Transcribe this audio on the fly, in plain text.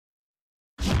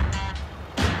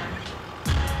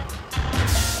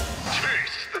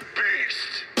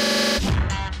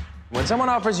When someone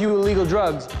offers you illegal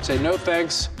drugs, say, no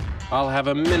thanks, I'll have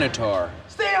a Minotaur.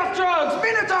 Stay off drugs,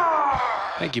 Minotaur!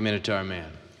 Thank you, Minotaur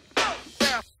man.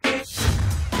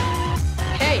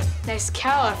 Hey, nice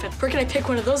cow outfit. Where can I pick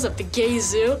one of those up? The gay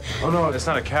zoo? Oh, no, it's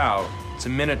not a cow. It's a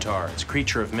Minotaur. It's a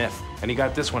creature of myth. And he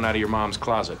got this one out of your mom's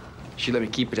closet. She let me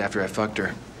keep it after I fucked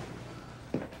her.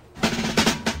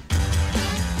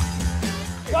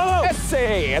 Oh!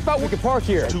 Essay! I thought we could park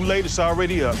here. Too late, it's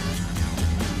already up.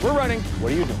 We're running.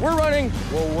 What are you doing? We're running.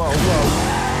 Whoa, whoa, whoa.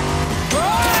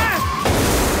 Ah!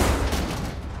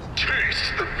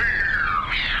 Taste the beer.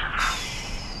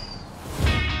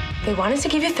 They wanted to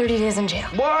give you 30 days in jail.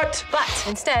 What? But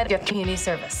instead, you have community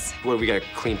service. What, we gotta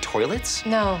clean toilets?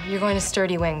 No, you're going to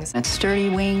Sturdy Wings. At Sturdy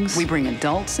Wings, we bring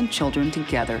adults and children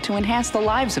together to enhance the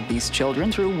lives of these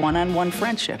children through one-on-one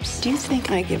friendships. Do you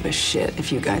think I give a shit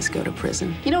if you guys go to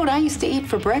prison? You know what I used to eat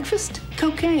for breakfast?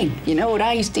 Cocaine. You know what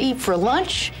I used to eat for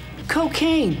lunch?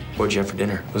 Cocaine. What'd you have for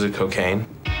dinner? Was it cocaine?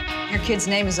 Your kid's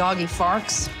name is Augie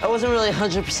Farks? I wasn't really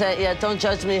 100% yet. Don't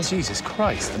judge me. Jesus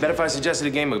Christ. I bet if I suggested a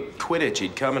game of Quidditch,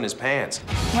 he'd come in his pants.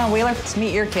 Come on, Wheeler, let's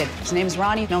meet your kid. His name's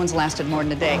Ronnie. No one's lasted more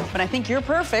than a day. But I think you're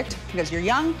perfect because you're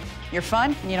young, you're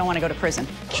fun, and you don't want to go to prison.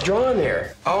 What's you drawing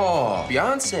there? Oh,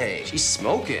 Beyonce. She's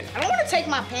smoking. I don't want to take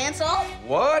my pants off.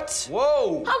 What?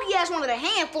 Whoa. Honky ass wanted a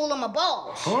handful of my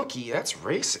balls. Honky, that's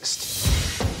racist.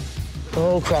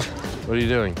 Oh, crap. What are you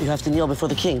doing? You have to kneel before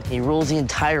the king. He rules the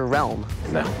entire realm.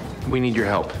 No, we need your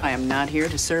help. I am not here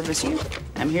to service you.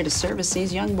 I'm here to service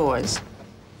these young boys.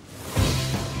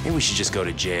 Maybe we should just go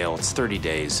to jail. It's 30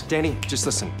 days. Danny, just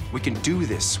listen. We can do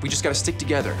this. We just gotta stick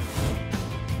together.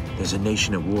 There's a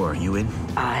nation at war. You in?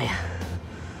 I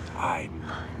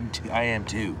am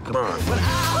too. Come on. But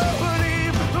I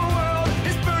believe the world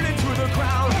is burning to the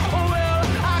ground. Oh, well,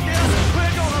 I guess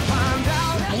we're gonna find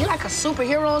out. Are you like a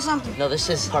superhero or something? No, this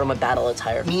is part of my battle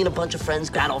attire. Me and a bunch of friends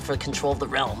battle for control of the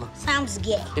realm. Sounds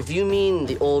gay. If you mean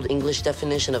the old English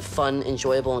definition of fun,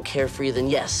 enjoyable, and carefree, then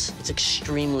yes, it's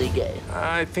extremely gay.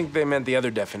 I think they meant the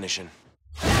other definition.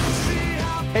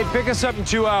 Hey, pick us up in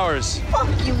 2 hours. Fuck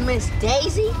you, Miss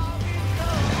Daisy.